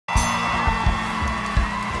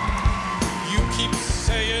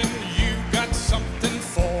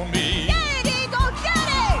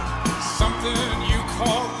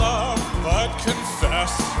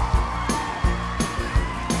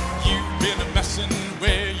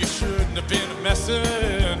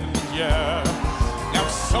listen, yeah. Now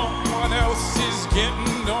someone else is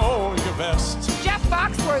getting all your best. Jeff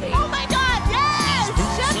Foxworthy. Oh my God, yes!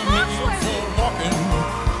 Boots Jeff are made Foxworthy. for walking.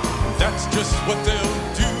 That's just what they'll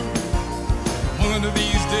do. One of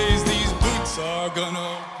these days, these boots are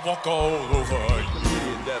gonna walk all over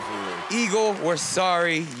you. Definitely. Eagle, we're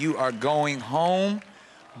sorry you are going home,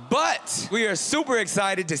 but we are super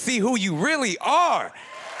excited to see who you really are.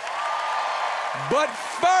 But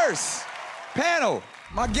first, panel,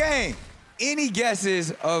 my gang, any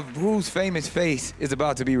guesses of whose famous face is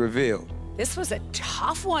about to be revealed? This was a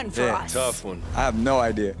tough one for us. Tough one. I have no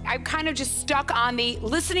idea. I'm kind of just stuck on the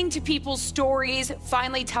listening to people's stories,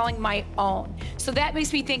 finally telling my own. So that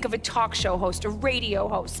makes me think of a talk show host, a radio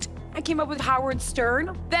host. I came up with Howard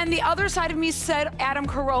Stern. Then the other side of me said Adam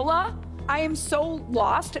Carolla. I am so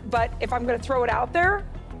lost, but if I'm gonna throw it out there,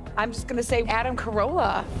 I'm just gonna say Adam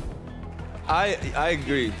Carolla. I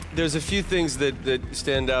agree. There's a few things that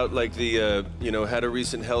stand out, like the, had a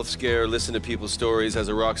recent health scare, listen to people's stories, has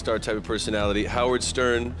a rock star type of personality. Howard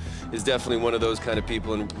Stern is definitely one of those kind of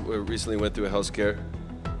people and recently went through a health scare.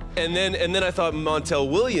 And then I thought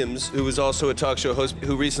Montel Williams, who was also a talk show host,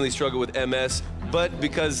 who recently struggled with MS, but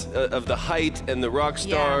because of the height and the rock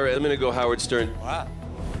star, I'm gonna go Howard Stern. Wow.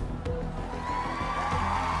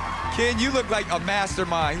 Ken, you look like a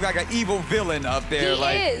mastermind. You look like an evil villain up there. He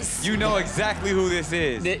is. You know exactly who this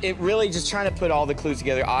is. It really just trying to put all the clues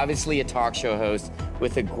together. Obviously a talk show host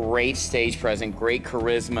with a great stage presence, great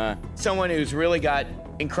charisma, someone who's really got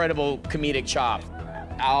incredible comedic chops.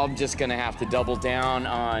 I'm just gonna have to double down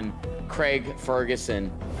on Craig Ferguson.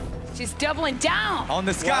 She's doubling down. On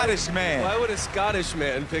the Scottish man. Why would a Scottish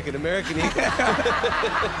man pick an American Eagle?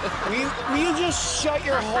 Will you just shut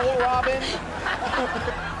your hole, Robin?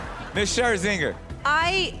 Miss Scherzinger.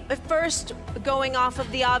 First, going off of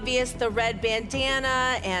the obvious, the red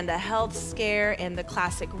bandana and a health scare and the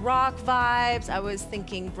classic rock vibes, I was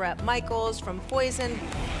thinking Bret Michaels from Poison.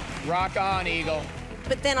 Rock on, Eagle.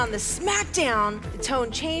 But then on the SmackDown, the tone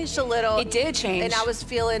changed a little. It did change. And I was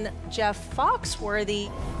feeling Jeff Foxworthy.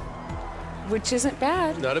 Which isn't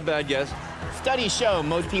bad. Not a bad guess. Studies show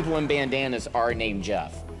most people in bandanas are named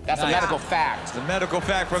Jeff. That's a medical fact. It's a medical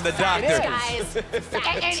fact from the It doctor. is, guys.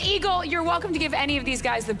 And Eagle, you're welcome to give any of these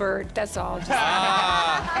guys the bird. That's all.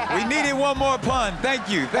 We needed one more pun. Thank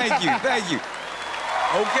you, thank you, thank you.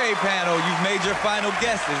 Okay, panel, you've made your final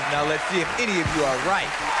guesses. Now let's see if any of you are right.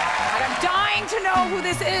 I'm dying to know who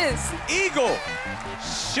this is. Eagle,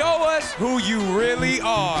 show us who you really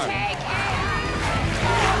are. Take it.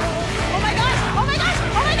 Oh my gosh! Oh my gosh!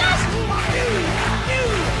 Oh my gosh!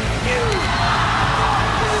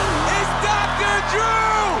 It's Dr.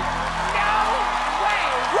 Drew! No way.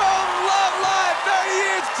 From Love Live, 30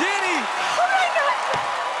 years, Jenny. Oh my God.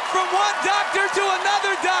 From one doctor to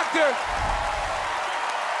another doctor.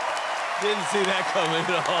 Didn't see that coming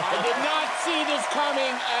at all. I did not see this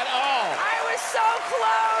coming at all. I was so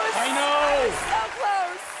close. I know. So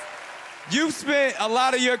close. You've spent a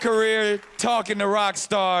lot of your career talking to rock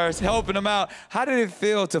stars, helping them out. How did it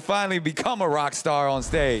feel to finally become a rock star on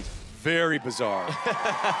stage? Very bizarre.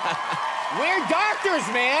 We're doctors,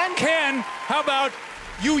 man. Ken, how about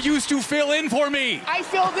you used to fill in for me? I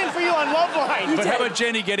filled in for you on Love Line. But how about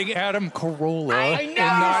Jenny getting Adam Carolla? I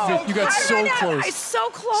know. And you got so close. I'm so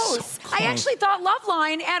close. I actually thought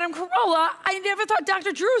Loveline, Adam Carolla. I never thought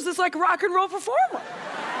Dr. Drew's is like a rock and roll performer.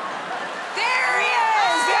 There he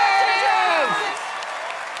is. There he is.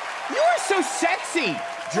 You are so sexy,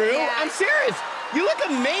 Drew. Yeah. I'm serious. You look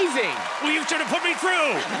amazing. Well, you should have put me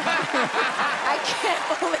through. I can't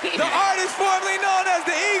believe The it. artist formerly known as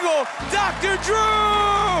the Eagle, Dr.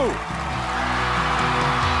 Drew!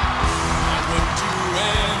 I would do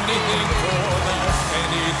anything for love,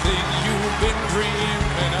 anything you've been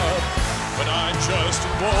dreaming of, but I just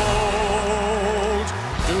won't.